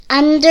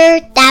Under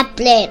that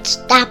Blitz,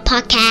 that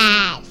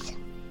podcast.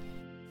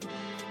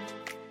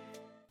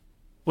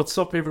 What's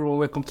up, everyone?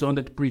 Welcome to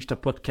Under the Bridge, the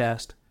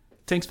podcast.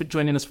 Thanks for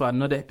joining us for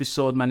another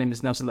episode. My name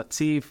is Nelson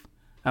Latif.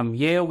 I'm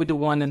here with the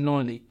one and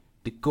only,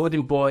 the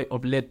golden boy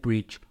of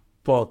Lethbridge,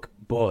 Fog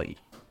Boy.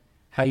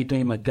 How you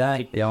doing, my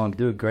guy? Yo, I'm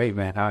doing great,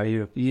 man. How are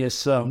you? Yes,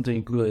 sir. I'm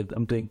doing good.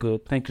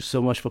 Thank you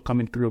so much for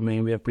coming through,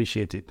 man. We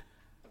appreciate it.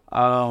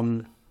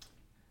 Let's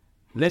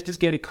just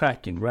get it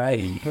cracking, right?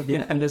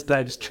 Yeah, and let's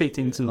dive straight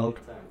into it.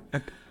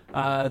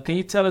 Can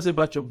you tell us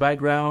about your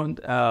background,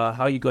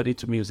 how you got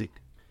into music?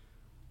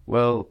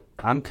 Well,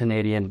 I'm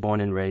Canadian, born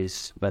and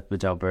raised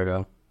Lethbridge,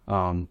 Alberta.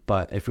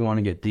 But if we want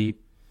to get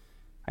deep,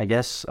 I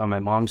guess on my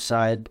mom's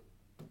side,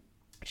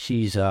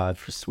 she's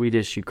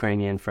Swedish,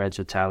 Ukrainian, French,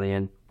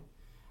 Italian.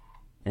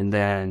 And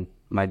then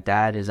my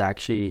dad is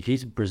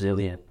he's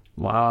Brazilian.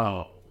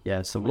 Wow.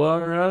 Yeah, so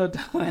What?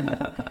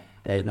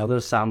 hey, another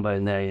samba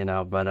in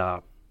there,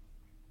 but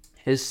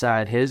his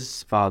side,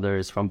 his father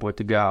is from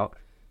Portugal.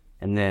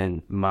 And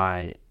then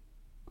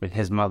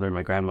his mother,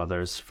 my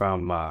grandmother, is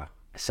from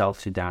South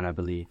Sudan, I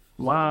believe.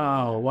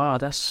 Wow,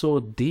 that's so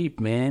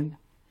deep, man.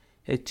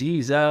 Hey,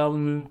 geez,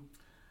 first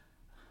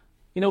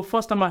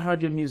time I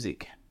heard your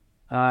music,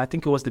 I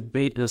think it was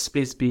the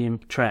Space Beam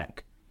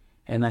track,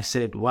 and I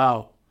said,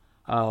 wow,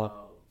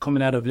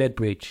 coming out of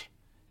Lethbridge,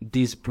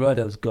 these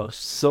brothers got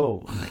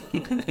soul.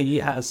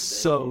 Yeah,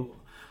 soul.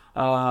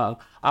 How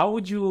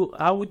would you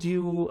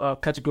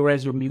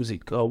categorize your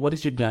music? What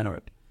is your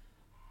genre?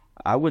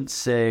 I would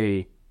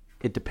say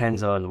it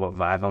depends on what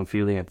vibe I'm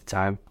feeling at the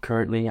time.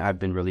 Currently, I've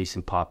been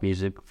releasing pop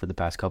music for the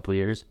past couple of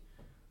years.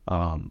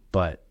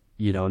 But,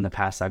 in the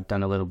past, I've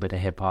done a little bit of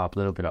hip-hop, a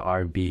little bit of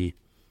R&B.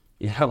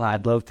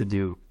 I'd love to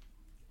do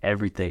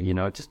everything,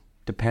 It just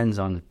depends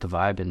on the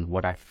vibe and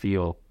what I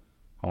feel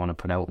I want to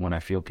put out, what I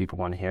feel people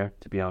want to hear,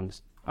 to be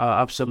honest.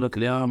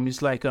 Absolutely.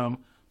 It's like,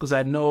 because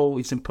I know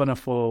it's important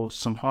for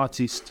some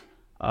artists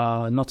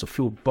not to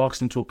feel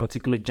boxed into a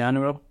particular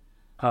genre.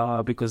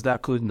 Because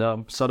that could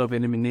sort of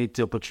eliminate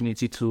the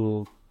opportunity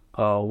to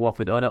work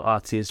with other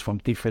artists from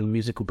different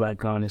musical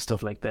backgrounds and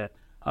stuff like that.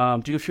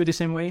 Do you feel the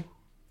same way?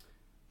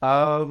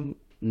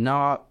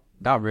 Not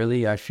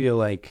really. I feel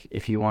like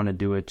if you want to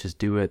do it, just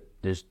do it.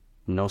 There's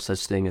no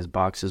such thing as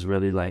boxes,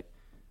 really. Like,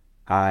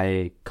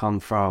 I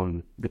come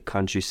from the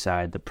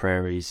countryside, the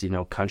prairies.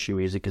 Country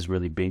music is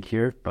really big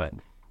here, but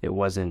it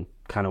wasn't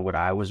kind of what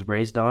I was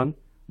raised on.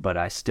 But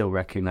I still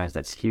recognize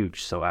that's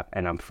huge.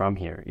 And I'm from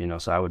here,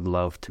 so I would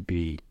love to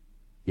be,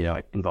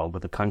 involved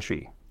with a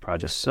country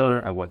project. So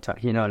at what time,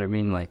 you know what I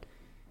mean? Like,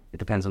 it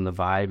depends on the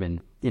vibe.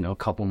 And, a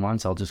couple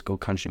months, I'll just go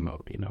country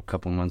mode. A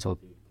couple months, I'll.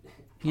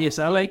 Yes,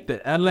 I like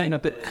that. I like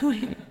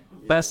that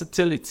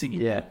versatility.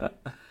 Yeah.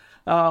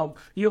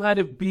 You had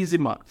a busy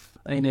month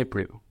in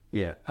April.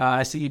 Yeah.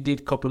 I see you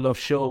did a couple of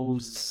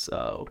shows.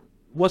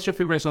 What's your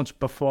favorite song to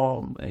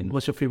perform? And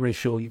what's your favorite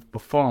show you've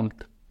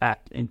performed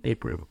at in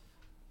April?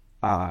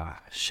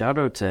 Shout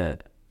out to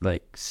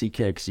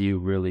CKXU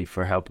really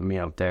for helping me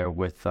out there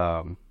with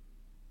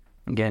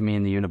getting me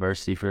in the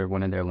university for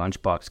one of their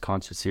lunchbox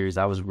concert series.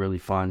 That was really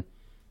fun.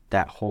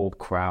 That whole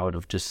crowd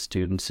of just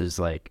students is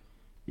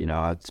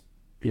it's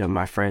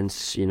my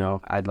friends.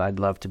 I'd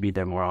love to be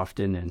there more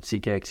often. And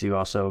CKXU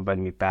also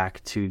invited me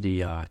back to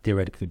the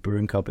Theoretically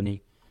Brewing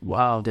Company.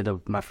 Wow, did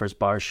my first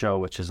bar show,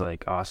 which is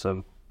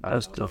awesome. That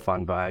was still a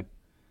fun vibe.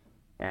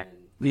 And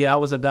yeah, I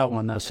was at that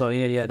one. So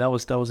yeah, that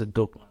was a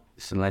dope one.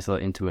 It's a nice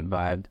little intimate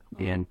vibe.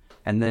 And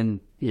then,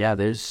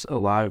 there's a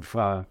lot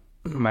of,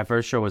 my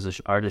first show was an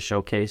artist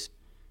showcase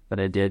that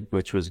I did,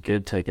 which was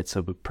good to get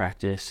some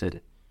practice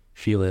and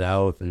feel it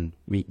out and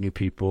meet new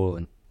people.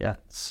 And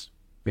it's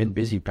been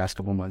busy past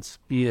couple months.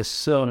 Yes,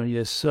 sir.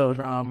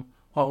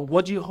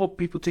 What do you hope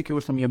people take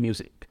away from your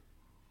music?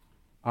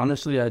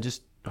 Honestly, I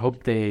just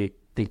hope they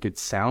think it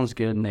sounds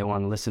good and they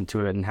want to listen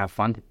to it and have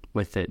fun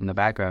with it in the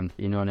background.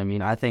 You know what I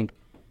mean? I think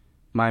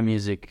my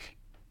music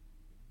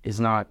is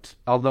not,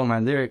 although my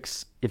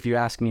lyrics, if you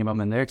ask me about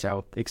my lyrics,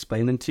 I'll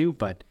explain them to you,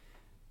 but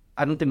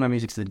I don't think my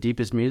music's the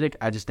deepest music.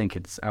 I just think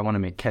I want to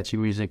make catchy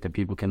music that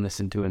people can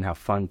listen to and have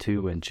fun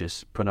to and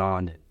just put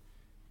on and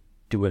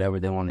do whatever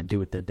they want to do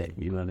with their day.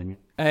 You know what I mean?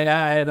 And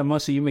I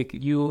must say,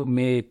 you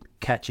made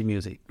catchy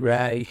music,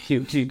 right?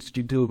 You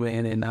do,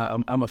 man, and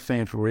I'm a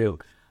fan for real.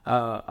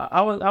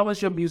 How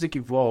was your music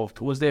evolved?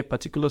 Was there a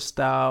particular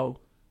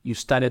style you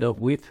started off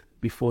with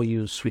before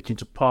you switch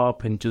into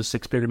pop and just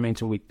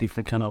experimenting with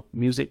different kind of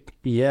music?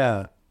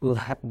 Yeah. Well,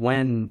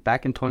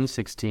 back in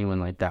 2016,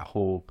 when that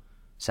whole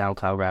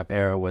SoundCloud rap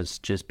era was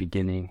just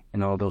beginning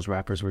and all those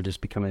rappers were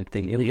just becoming a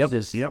thing. It was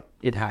just,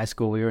 in high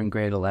school, we were in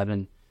grade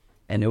 11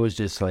 and it was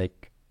just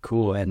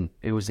cool and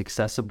it was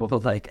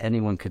accessible.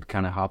 Anyone could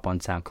kind of hop on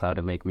SoundCloud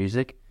and make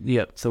music.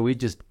 Yep. So we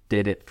just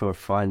did it for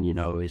fun,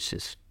 It's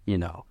just,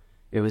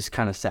 it was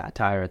kind of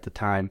satire at the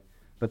time.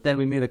 But then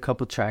we made a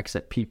couple tracks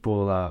that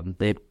people,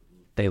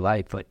 they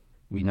liked,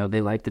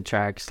 they like the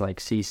tracks like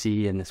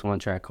CC and this one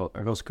track called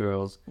Earl's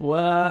Girls.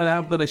 Well,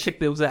 I'm going to check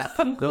those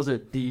out. Those are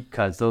deep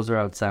cuts. Those are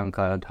out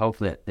SoundCloud.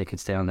 Hopefully they could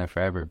stay on there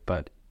forever.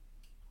 But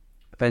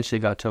eventually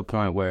got to a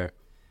point where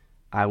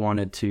I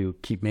wanted to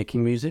keep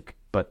making music,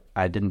 but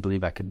I didn't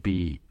believe I could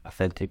be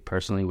authentic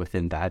personally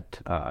within that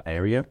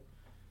area.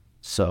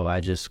 So I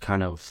just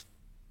kind of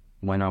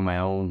went on my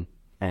own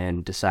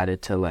and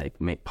decided to like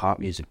make pop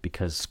music,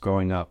 because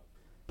growing up,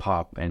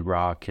 pop and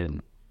rock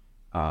and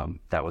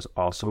that was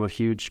also a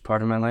huge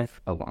part of my life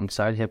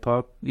alongside hip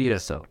hop. Yeah.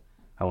 So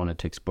I wanted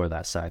to explore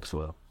that side as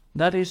well.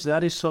 That is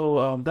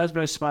so. That's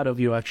very smart of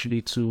you,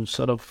 actually, to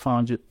sort of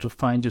find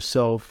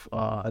yourself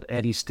at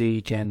any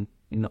stage and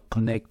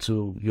connect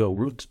to your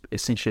roots,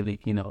 essentially.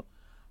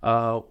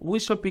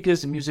 Who's your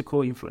biggest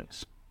musical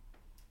influence?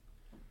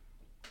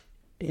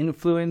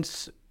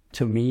 Influence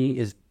to me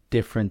is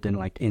different than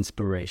like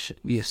inspiration.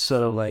 Yes.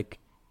 So like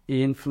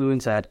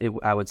influence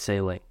I would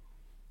say like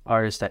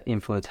artists that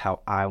influence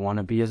how I want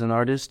to be as an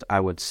artist.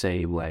 I would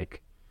say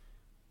like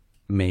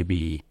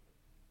maybe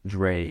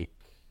Drake,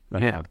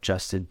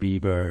 Justin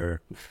Bieber,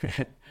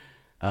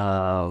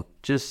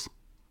 just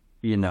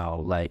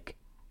like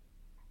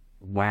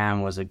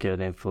Wham was a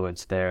good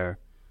influence there.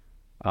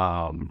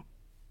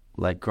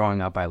 Like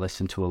growing up, I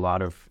listened to a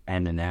lot of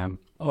Eminem.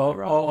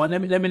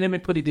 Let me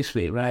put it this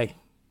way, right?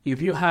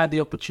 If you had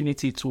the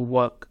opportunity to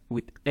work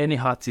with any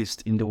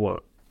artist in the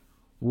world,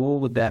 who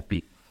would that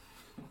be?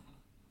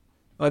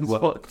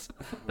 Well,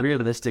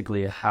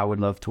 realistically, I would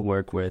love to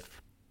work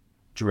with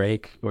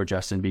Drake or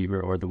Justin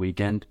Bieber or The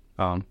Weeknd,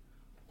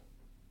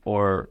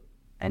 or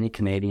any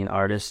Canadian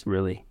artist,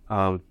 really.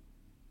 I would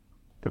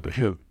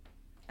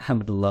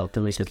love to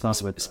listen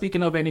with.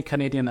 Speaking of any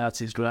Canadian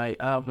artist, right?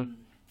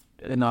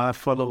 I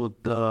followed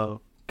the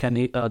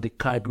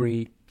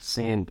Calgary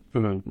scene.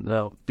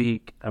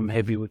 Big. I'm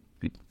heavy with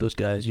those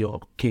guys.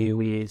 Your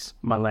Kiwis,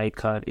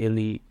 Malaika,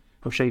 Ellie.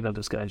 I'm sure you know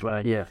those guys,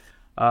 right? Yeah.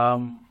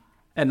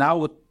 And I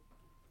would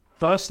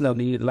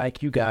personally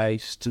like you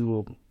guys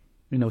to,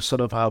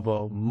 sort of have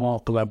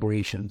more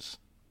collaborations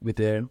with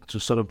them to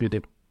sort of build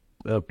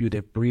a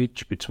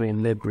bridge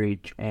between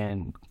Lethbridge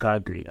and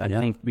Calgary. I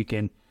think we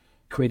can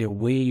create a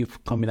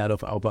wave coming out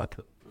of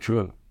Alberta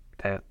through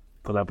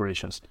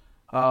collaborations.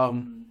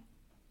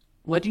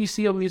 Where do you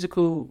see your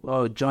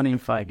musical journey in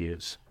 5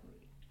 years?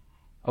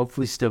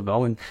 Hopefully still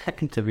going,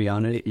 to be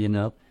honest,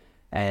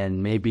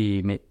 and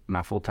maybe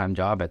my full-time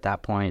job at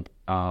that point.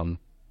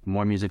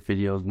 More music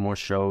videos, more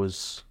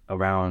shows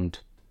around,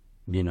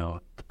 the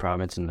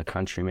province and the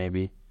country,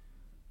 maybe.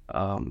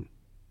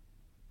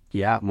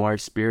 More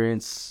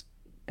experience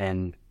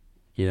and,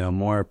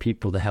 more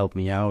people to help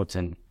me out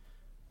and,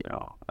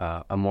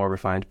 a more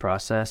refined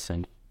process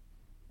and,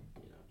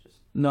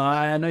 No,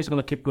 I know it's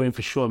going to keep going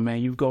for sure,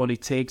 man. You've got what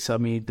it takes. I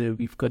mean,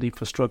 we've got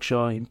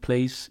infrastructure in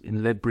place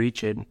in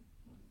Lethbridge, and,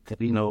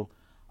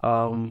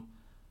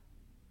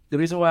 the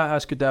reason why I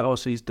ask you that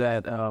also is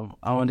that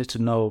I wanted to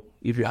know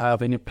if you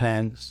have any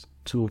plans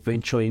to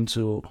venture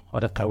into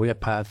other career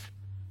path,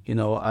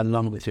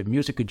 along with your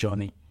musical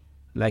journey,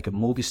 like a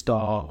movie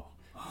star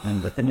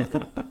and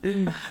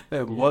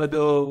a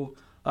model,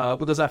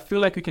 because I feel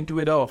like we can do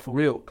it all for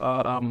real.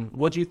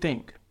 What do you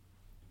think?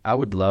 I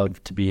would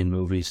love to be in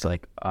movies.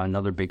 Like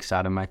another big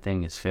side of my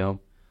thing is film.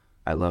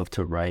 I love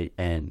to write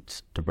and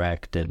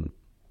direct, and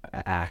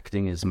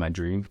acting is my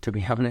dream, to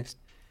be honest.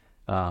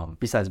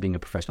 Besides being a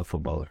professional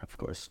footballer, of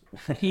course.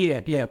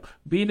 Yeah.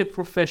 Being a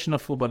professional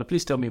footballer,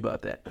 please tell me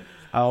about that.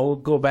 I'll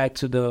go back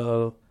to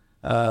the,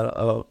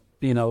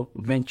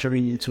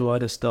 venturing into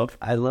other stuff.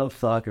 I love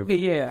soccer.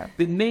 Yeah,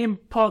 the name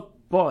Pug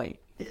Boy.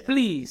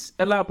 Please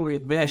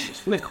elaborate, man.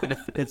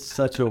 It's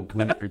such a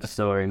weird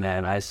story,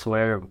 man. I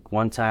swear,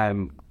 one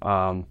time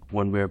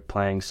when we were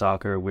playing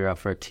soccer, we were out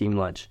for a team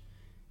lunch,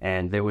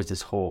 and there was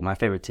this my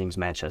favorite team's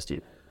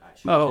Manchester.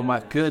 Oh my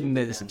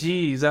goodness,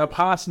 jeez, I'm a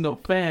Arsenal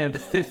fan.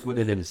 It is what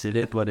it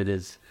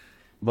is.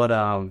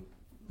 But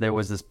there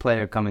was this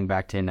player coming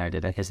back to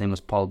United, and his name was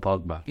Paul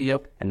Pogba.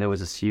 Yep. And there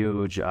was this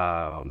huge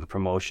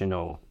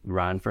promotional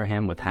run for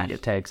him with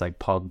hashtags like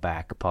Pog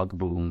back, Pog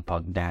boom,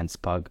 Pog dance,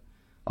 Pog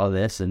all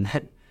this. And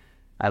then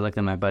I looked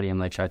at my buddy, I'm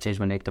like, should I change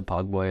my name to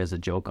Pog Boy as a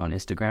joke on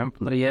Instagram?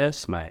 Like,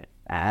 yes, my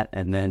 @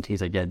 And then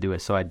he's like, yeah, do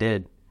it. So I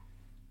did.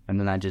 And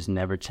then I just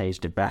never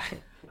changed it back.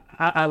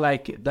 I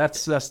like it.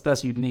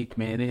 That's unique,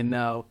 man.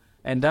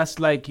 And that's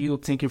like you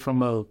thinking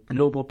from a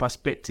global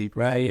perspective,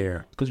 right?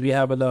 Yeah. Because we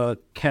have a lot of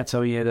cats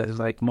out here that is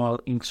like more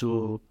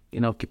into,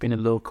 keeping it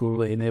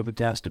local, and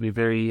everything has to be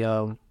very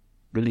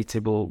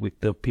relatable with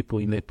the people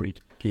in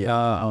Lethbridge.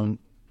 Yeah.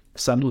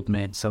 Salute,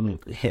 man.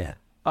 Salute. Yeah.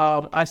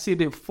 I see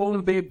the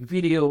Phone Babe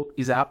video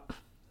is up.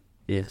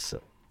 Yes.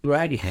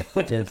 Right.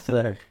 Yes,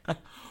 sir.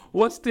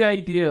 What's the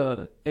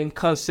idea and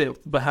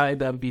concept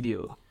behind that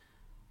video?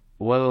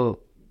 Well,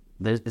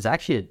 it's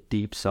actually a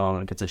deep song.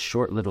 Like, it's a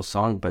short little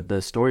song, but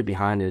the story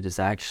behind it is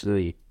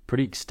actually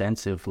pretty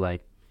extensive.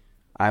 Like,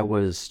 I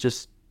was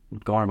just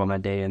going about my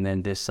day, and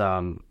then this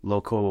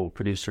local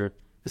producer,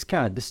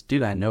 this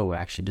dude I know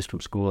actually just from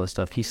school and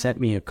stuff, he sent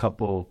me a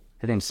couple.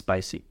 His name's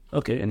Spicy.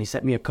 Okay. And he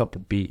sent me a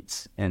couple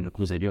beats, and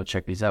he was like, yo,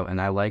 check these out. And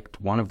I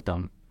liked one of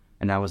them,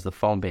 and that was the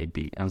Phone Babe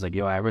beat. I was like,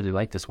 yo, I really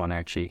like this one,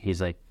 actually.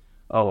 He's like,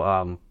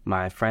 oh,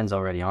 my friend's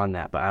already on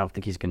that, but I don't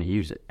think he's going to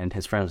use it. And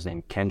his friend was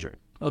named Kendrick.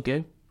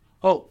 Okay.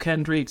 Oh,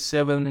 Kendrick,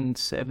 7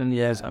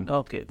 years.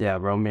 Okay. Yeah,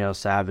 Romeo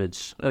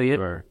Savage. Oh, yeah.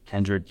 Or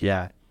Kendrick,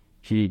 yeah.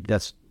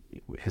 That's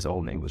his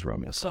old name was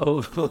Romeo.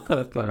 So,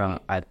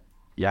 But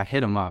I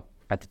hit him up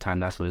at the time.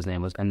 That's what his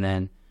name was. And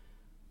then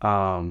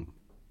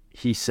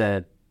he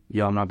said,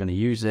 yo, I'm not going to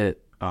use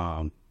it.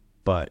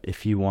 But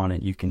if you want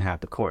it, you can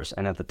have the course.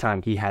 And at the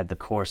time, he had the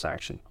course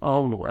action.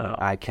 oh, wow.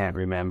 I can't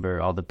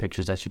remember all the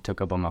pictures that you took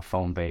up on my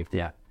phone, babe.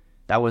 Yeah,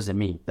 that wasn't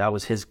me. That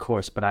was his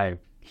course. But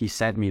he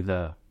sent me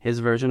his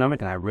version of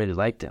it, and I really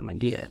liked it. I'm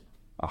like, yeah,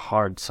 a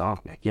hard song.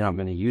 Like, you know, I'm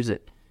going to use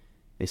it.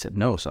 They said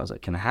no. So I was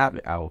like, can I have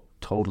it? I'll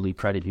totally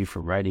credit you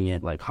for writing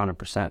it, like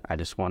 100%. I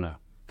just want to,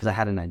 because I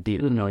had an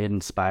idea. You know, it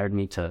inspired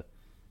me to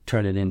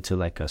turn it into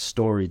like a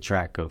story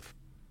track of,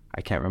 I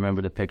can't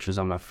remember the pictures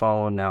on my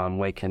phone. Now I'm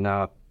waking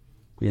up.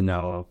 You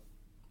know,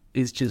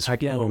 it's just, I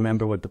can't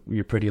remember what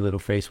your pretty little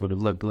face would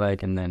have looked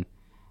like. And then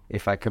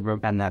if I could,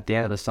 and at the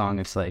end of the song,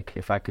 it's like,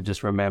 if I could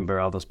just remember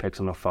all those pics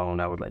on my phone,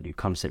 I would let you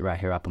come sit right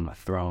here up on my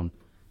throne.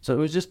 So it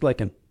was just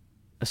like a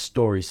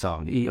story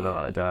song, you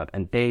know, like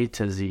an A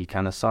to Z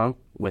kind of song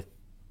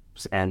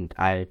and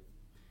I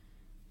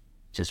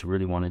just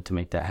really wanted to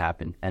make that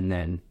happen. And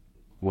then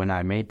when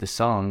I made the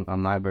song on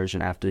my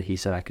version, after he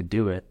said I could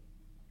do it,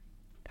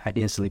 I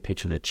instantly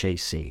pictured a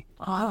chase scene.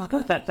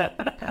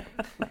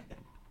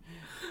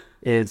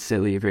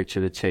 Instantly picture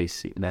the chase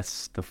scene.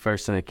 That's the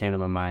first thing that came to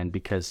my mind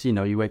because, you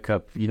know, you wake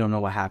up, you don't know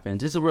what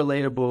happens. It's a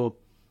relatable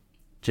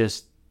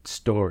just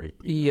story.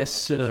 Yes,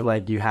 sir.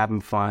 Like you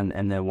having fun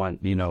and then one,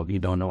 you know, you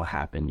don't know what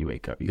happened. You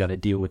wake up. You got to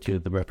deal with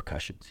the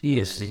repercussions.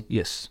 Yes,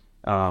 yes.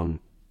 And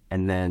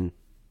then,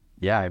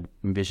 yeah, I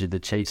envisioned the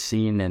chase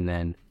scene and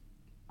then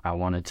I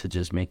wanted to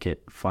just make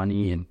it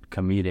funny and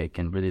comedic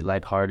and really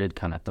lighthearted,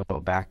 kind of throw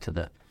it back to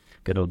the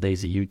good old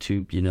days of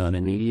YouTube, you know what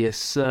I mean? Yes,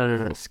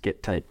 sir.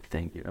 Skit type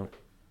thing, you know?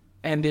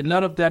 And then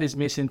none of that is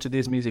missing to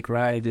this music,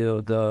 right?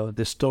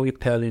 The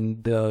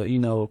storytelling, you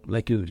know,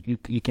 like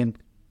you can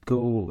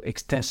go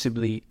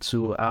extensively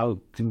to how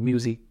the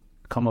music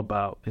come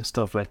about and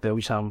stuff like that,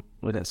 which I'm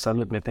with that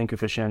salute, man. Thank you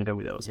for sharing that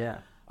with us. Yeah.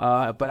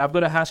 But I'm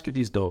gonna ask you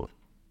this though.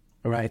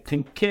 All right,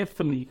 think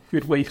carefully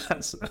with what you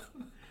answer.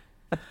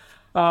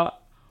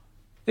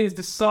 Is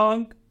the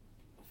song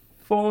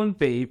Phone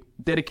Babe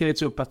dedicated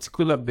to a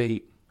particular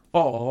babe,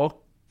 or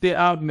there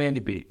are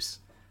many babes?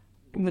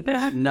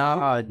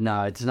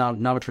 No, it's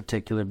not a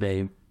particular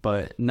babe,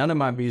 but none of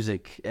my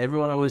music,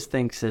 everyone always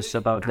thinks it's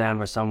about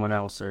them or someone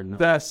else. Or no.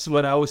 That's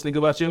what I always think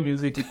about your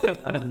music.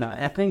 No,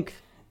 I think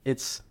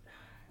it's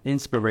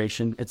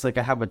inspiration. It's like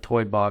I have a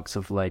toy box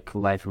of like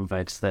life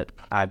events that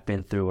I've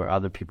been through or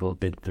other people have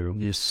been through.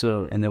 Yes,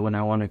 sir. And then when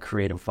I want to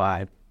create a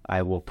vibe,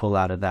 I will pull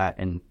out of that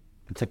and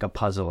it's like a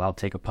puzzle. I'll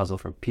take a puzzle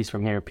from piece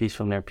from here, piece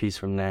from there, piece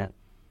from there,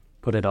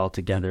 put it all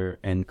together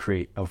and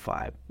create a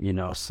vibe. You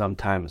know,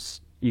 sometimes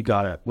you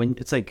gotta, when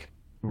it's like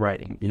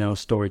writing, you know,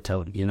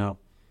 storytelling, you know.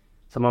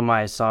 Some of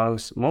my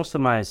songs, most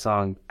of my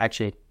songs,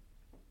 actually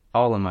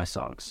all of my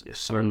songs,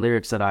 are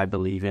lyrics that I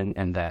believe in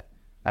and that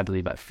I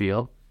believe I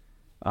feel.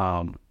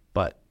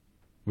 But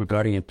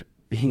regarding it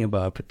being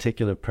about a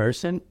particular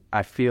person,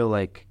 I feel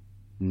like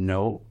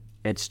no,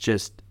 it's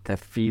just the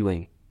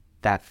feeling.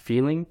 That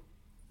feeling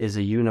is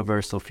a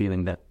universal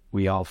feeling that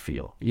we all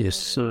feel. Yes,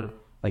 sir.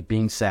 Like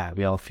being sad,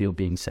 we all feel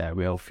being sad.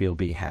 We all feel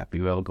being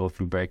happy. We all go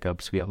through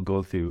breakups. We all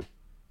go through,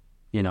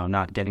 you know,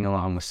 not getting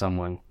along with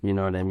someone. You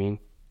know what I mean?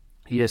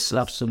 Yes,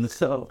 absolutely.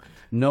 So,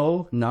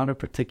 no, not a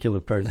particular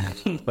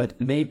person, but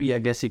maybe, I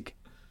guess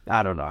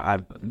I don't know.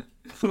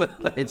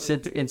 It's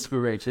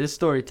inspiration. It's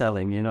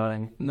storytelling, you know what I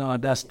mean? No,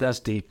 that's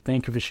deep.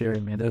 Thank you for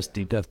sharing, man. That's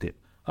deep.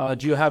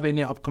 Do you have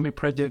any upcoming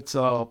projects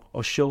or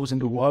shows in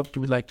the world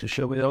you would like to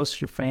share with us,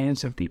 your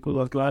fans and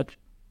people at large?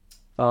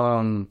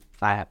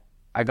 I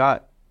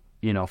got,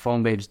 you know,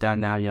 Phone Babes done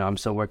now. You know, I'm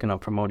still working on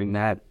promoting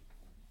that.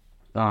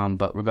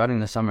 But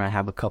regarding the summer, I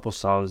have a couple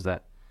songs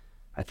that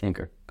I think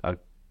are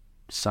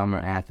summer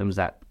anthems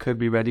that could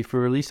be ready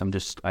for release.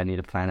 I need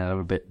to plan it a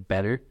little bit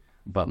better.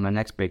 But my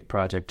next big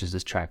project is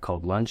this track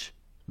called Lunch.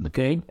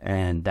 Okay.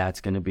 And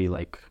that's going to be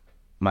like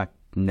my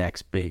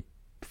next big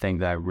thing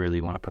that I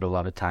really want to put a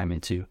lot of time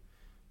into.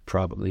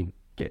 Probably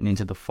getting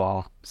into the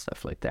fall,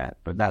 stuff like that.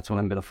 But that's what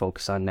I'm going to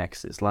focus on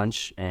next is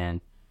Lunch. And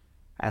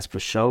as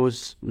for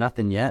shows,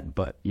 nothing yet.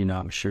 But, you know,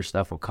 I'm sure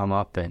stuff will come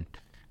up. And,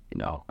 you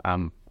know,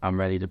 I'm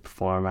ready to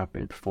perform. I've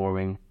been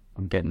performing.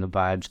 I'm getting the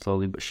vibe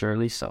slowly but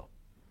surely. So,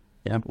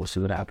 yeah, we'll see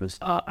what happens.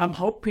 I'm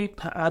hoping,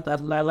 I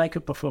like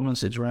your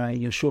performances, right?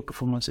 Your show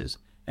performances.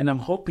 And I'm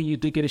hoping you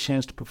do get a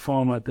chance to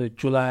perform at the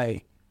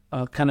July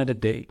Canada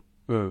Day.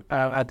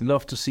 I'd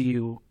love to see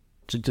you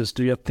to just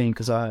do your thing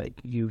because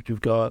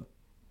you've got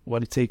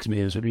what it takes me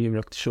is really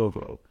rock the show,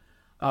 bro.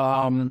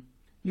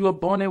 You were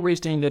born and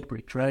raised in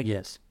Lethbridge, right?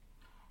 Yes.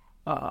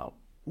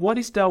 What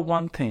is that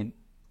one thing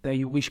that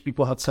you wish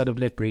people outside of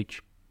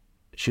Lethbridge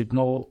should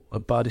know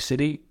about the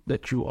city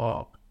that you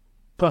are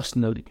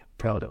personally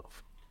proud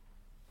of?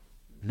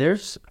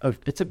 It's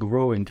a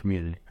growing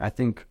community. I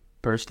think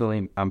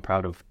personally I'm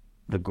proud of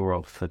the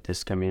growth that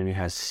this community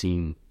has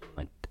seen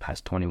like the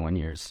past 21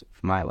 years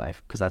of my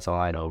life because that's all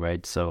I know,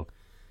 right? So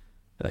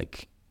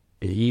like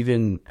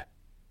even,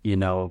 you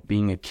know,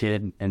 being a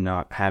kid and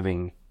not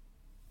having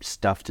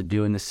stuff to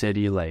do in the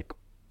city, like,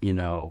 you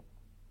know,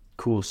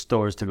 cool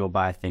stores to go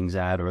buy things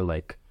at, or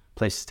like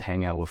places to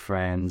hang out with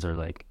friends, or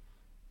like,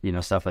 you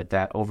know, stuff like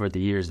that. Over the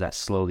years, that's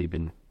slowly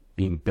been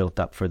being built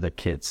up for the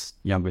kids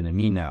younger than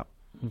me now.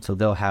 So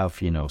they'll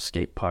have, you know,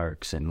 skate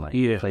parks and like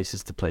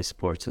places to play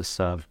sports and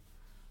stuff.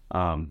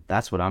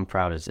 That's what I'm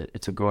proud of.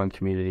 It's a growing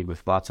community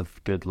with lots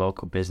of good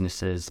local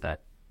businesses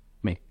that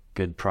make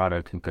good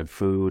product and good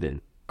food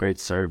and great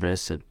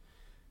service. And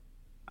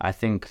I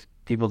think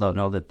people don't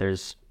know that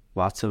there's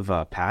lots of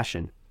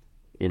passion,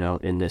 you know,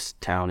 in this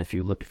town. If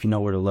you know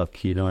where to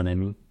look, you know what I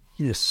mean?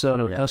 Yes, so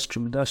that's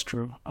true. That's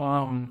true.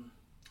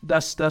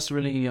 That's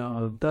really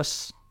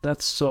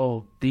that's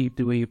so deep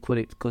the way you put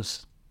it,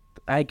 because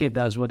I get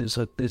that as well.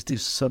 There's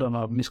this sort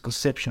of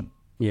misconception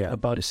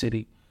about the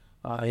city.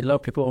 A lot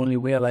of people only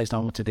realize that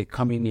until they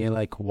come in here,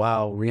 like,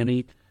 wow,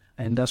 really?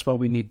 And that's why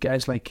we need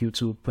guys like you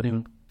to put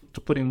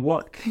in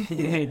work.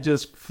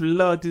 Just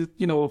flood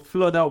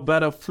out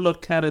better,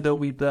 flood Canada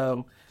with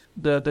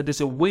there's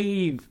a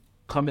wave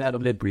coming out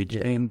of Lethbridge,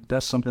 and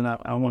that's something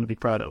I want to be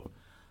proud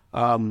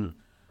of.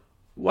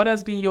 What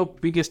has been your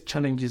biggest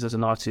challenges as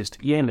an artist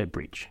here in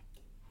Lethbridge,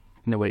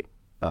 in a way?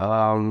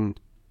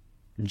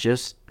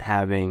 Just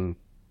having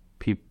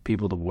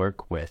people to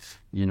work with,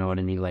 you know what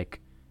I mean? Like,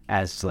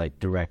 as like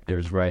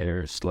directors,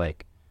 writers,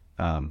 like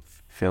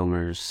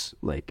filmers,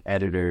 like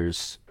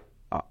editors,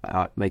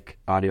 like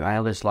audio. I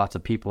know there's lots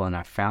of people, and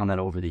I found that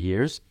over the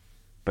years.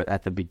 But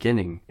at the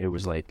beginning, it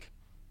was like,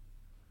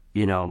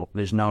 you know,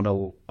 there's not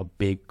a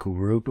big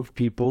group of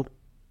people.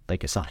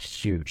 Like, it's not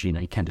huge, you know.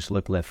 You can't just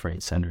look left, right,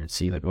 and center and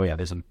see like, oh yeah,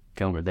 there's a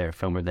filmer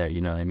there.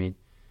 You know what I mean?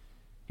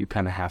 You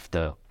kind of have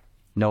to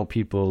know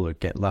people or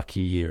get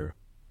lucky or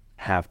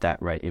have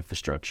that right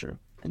infrastructure,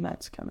 and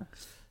that's kind of.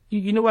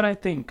 You know what I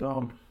think?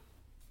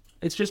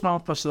 It's just my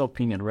own personal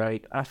opinion,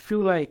 right? I feel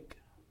like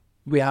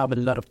we have a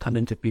lot of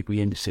talented people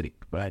here in the city,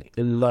 right?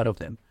 A lot of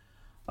them.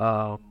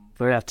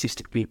 Very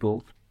artistic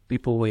people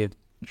with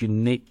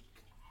unique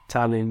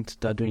talent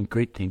that are doing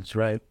great things,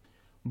 right?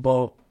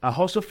 But I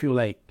also feel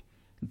like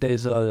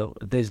there's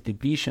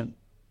division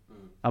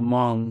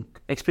among,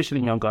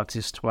 especially young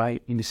artists,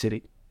 right, in the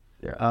city.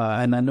 Yeah.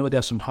 And I know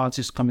there's some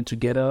artists coming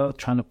together,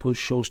 trying to put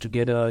shows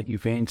together,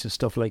 events and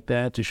stuff like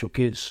that to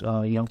showcase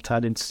young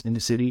talents in the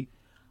city.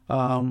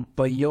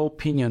 But your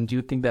opinion, do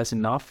you think that's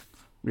enough,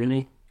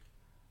 really?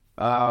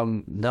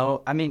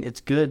 No, I mean,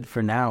 it's good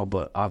for now,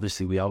 but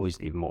obviously we always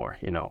need more,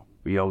 you know.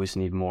 We always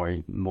need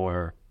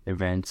more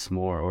events,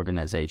 more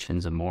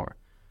organizations, and more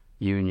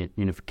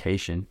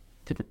unification.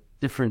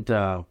 Different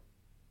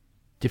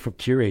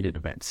curated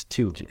events,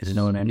 too. You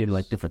know what I mean?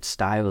 Like, different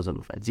styles of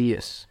events.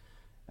 Yes.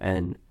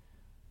 And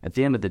at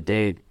the end of the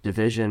day,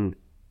 division,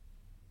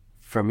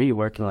 for me,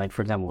 working, like,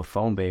 for example, with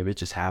Phone Babe, it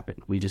just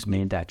happened. We just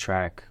made that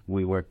track.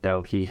 We worked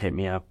out. He hit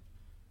me up.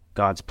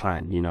 God's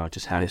plan, you know,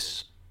 just had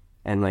this.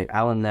 And, like,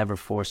 I'll never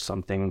force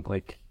something,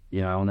 like,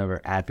 you know, I'll never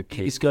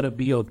advocate. It's got to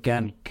be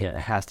organic. Yeah,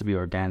 it has to be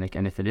organic.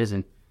 And if it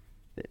isn't,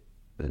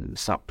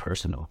 it's not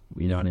personal.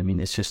 You know what I mean?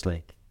 It's just,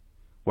 like,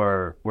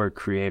 we're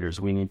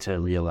creators. We need to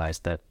realize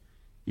that,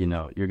 you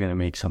know, you're going to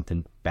make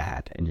something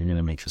bad, and you're going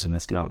to make something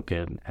that's not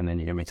good, and then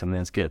you're going to make something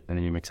that's good, and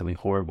then you make something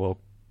horrible.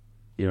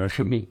 You know what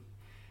I mean?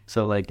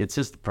 So, like, it's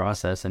just the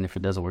process, and if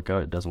it doesn't work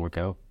out, it doesn't work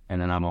out.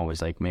 And then I'm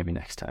always like, maybe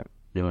next time.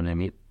 You know what I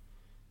mean?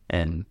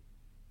 And,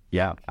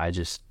 yeah,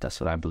 that's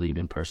what I believe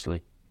in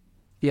personally.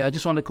 Yeah, I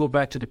just want to go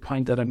back to the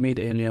point that I made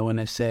earlier when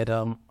I said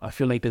I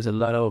feel like there's a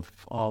lot of,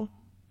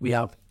 we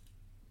have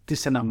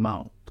decent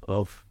amount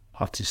of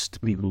artists,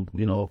 people,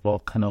 you know, of all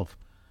kind of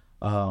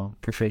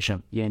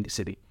profession here in the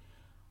city.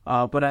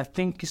 But I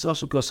think it's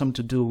also got something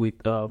to do with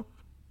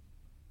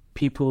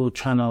people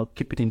trying to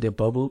keep it in their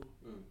bubble.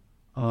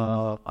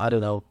 I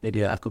don't know,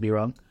 maybe I could be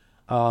wrong.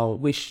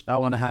 Which I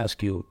want to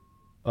ask you,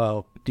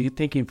 do you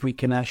think if we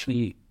can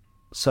actually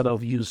sort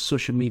of use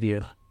social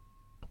media,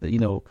 you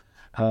know,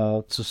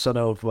 to sort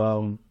of,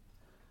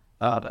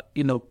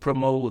 you know,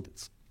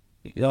 promote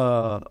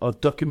or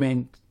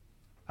document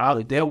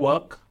their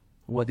work,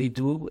 what they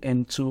do,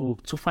 and to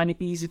find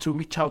it easy to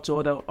reach out to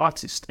other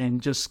artists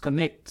and just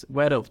connect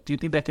right off? Do you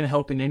think that can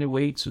help in any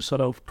way to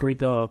sort of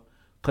create a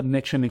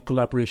connection and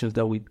collaborations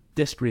that we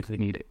desperately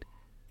needed?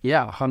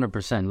 Yeah,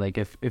 100%. Like,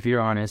 if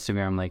you're on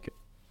Instagram, like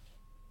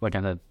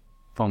on the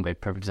Phone Babe,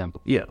 perfect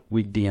example. Yeah.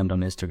 We DM'd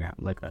on Instagram,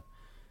 like that.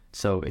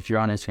 So if you're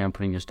on Instagram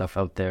putting your stuff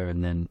out there,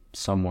 and then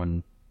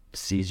someone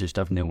sees your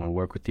stuff and they want to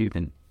work with you,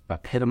 then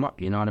hit them up.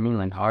 You know what I mean?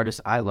 Like,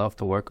 artists, I love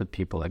to work with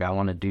people. Like, I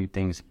want to do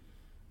things.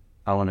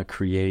 I want to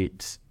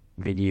create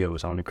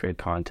videos. I want to create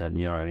content.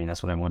 You know what I mean?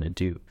 That's what I want to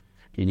do.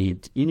 You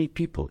need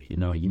people. You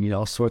know, you need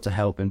all sorts of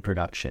help in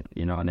production.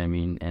 You know what I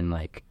mean? And,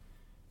 like,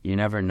 you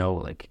never know.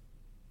 Like,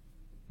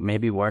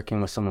 maybe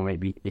working with someone may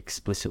be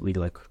explicitly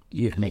like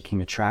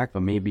making a track, but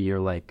maybe you're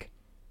like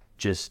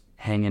just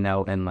hanging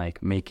out and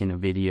like making a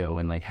video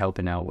and like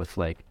helping out with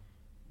like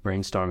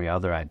brainstorming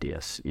other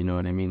ideas. You know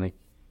what I mean? Like,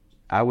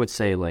 I would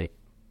say like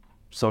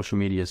social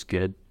media is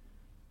good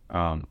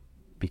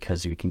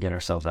because we can get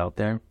ourselves out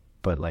there,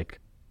 But like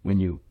when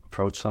you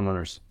approach someone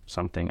or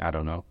something, I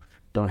don't know,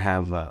 don't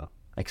have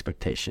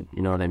expectation.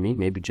 You know what I mean?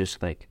 Maybe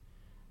just like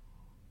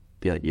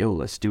be like, yo,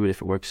 let's do it.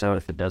 If it works out,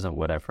 if it doesn't,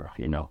 whatever.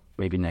 You know,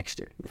 maybe next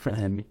year.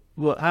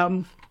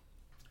 Well,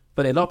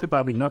 but a lot of people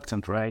are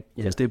reluctant, right?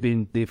 Because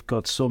they've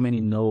got so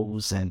many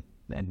no's, and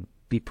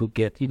people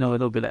get, a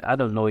little bit like, I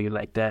don't know you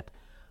like that.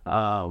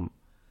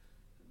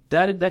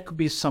 That could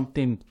be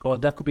something, or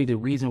that could be the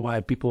reason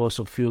why people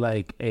also feel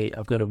like, hey,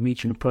 I've got to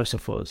meet you in person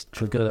first.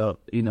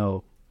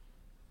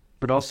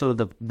 But also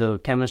the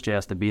chemistry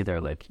has to be there.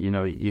 Like,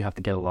 you have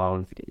to get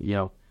along.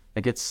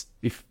 Like it's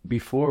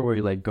before where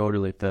you like go to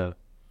like the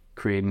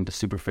creating the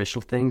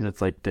superficial things.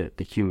 It's like the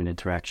human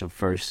interaction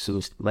first. So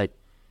like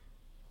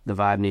the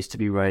vibe needs to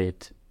be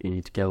right. You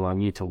need to get along.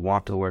 You need to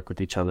want to work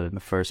with each other in the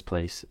first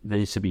place. There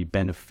needs to be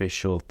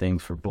beneficial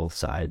things for both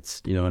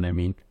sides. You know what I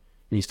mean?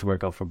 It needs to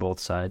work out for both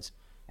sides.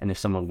 And if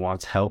someone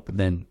wants help,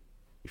 then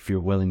if you're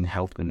willing to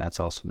help, then that's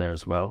also there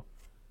as well.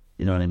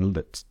 You know what I mean?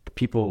 But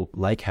people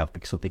like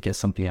helping, so they get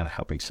something out of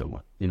helping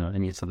someone. You know what I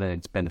mean? So then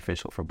it's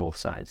beneficial for both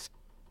sides.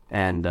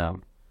 And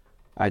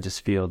I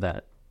just feel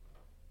that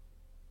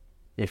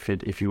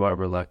if you are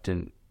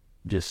reluctant,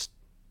 just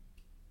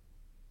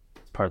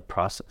it's part of the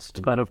process. It's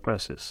part of the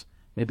process.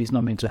 Maybe it's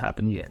not meant to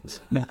happen yet.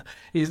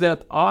 Is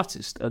that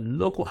artist, a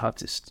local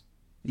artist,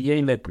 here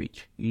in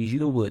Lethbridge,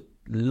 you would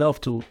love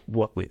to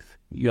work with?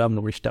 You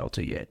haven't reached out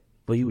to yet,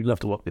 but you would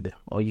love to work with them,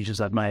 or you just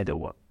admire their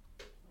work?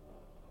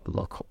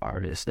 Local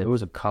artists. There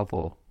was a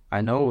couple. I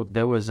know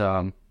there was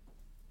Ollie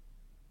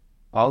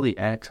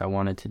X. I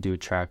wanted to do a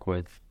track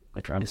with.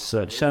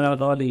 So shout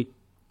out Ollie.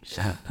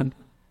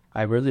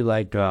 I really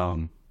like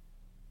UK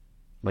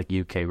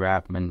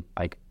rap, and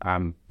like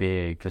I'm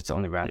big. It's the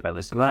only rap I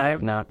listen to.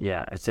 Live? No,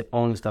 yeah, it's the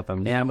only stuff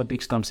I'm. Yeah, I'm a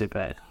big Stumpsy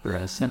fan.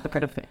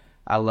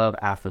 I love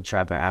Afro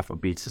trap and Afro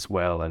beats as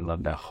well. I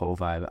love that whole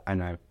vibe,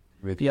 and I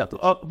really. Yeah.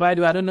 Oh, by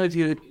the way, I don't know if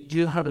you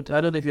heard.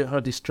 I don't know if you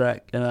heard this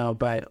track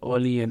by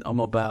Ollie and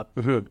Omobab.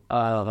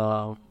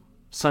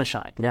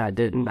 Sunshine. Yeah, I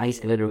did.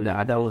 Nice, literally.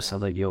 That was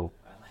like, yo,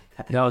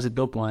 that was a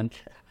dope one.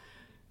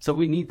 So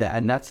we need that,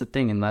 and that's the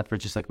thing in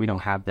Lethbridge. Just like we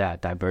don't have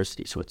that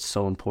diversity, so it's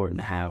so important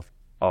to have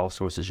all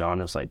sorts of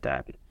genres like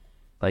that.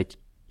 Like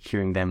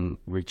hearing them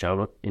reach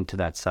out into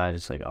that side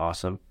is like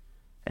awesome,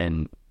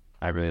 and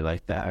I really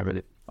like that. I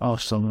really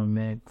awesome,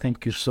 man.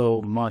 Thank you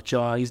so much.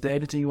 Is there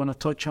anything you want to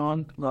touch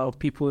on? A lot of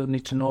people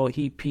need to know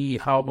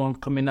EP, album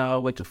coming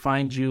out, where to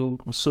find you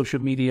on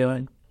social media,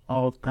 and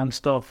all kind of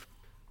stuff.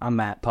 I'm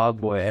at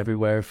Pogboy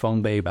everywhere.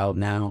 Phone Babe out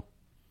now.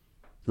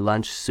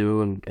 Lunch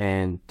soon,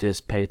 and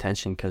just pay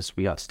attention because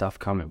we got stuff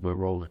coming. We're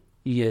rolling.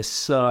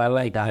 Yes, I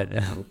like that.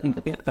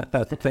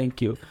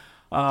 Thank you.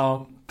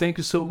 Thank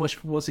you so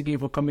much once again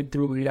for coming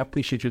through. We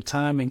appreciate your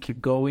time, and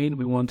keep going.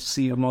 We want to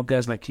see more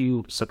guys like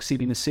you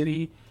succeed in the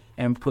city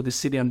and put the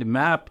city on the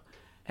map.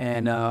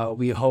 And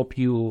we hope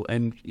you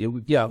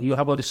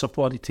have all the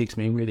support it takes,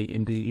 man. Really,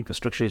 and the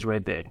infrastructure is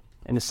right there.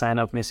 And the sign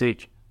up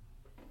message.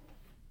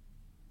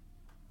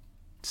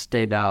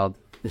 Stay down.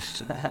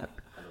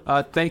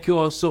 Thank you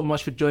all so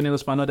much for joining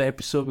us for another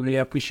episode. We really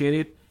appreciate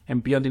it.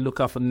 And be on the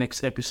lookout for the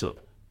next episode.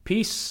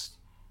 Peace.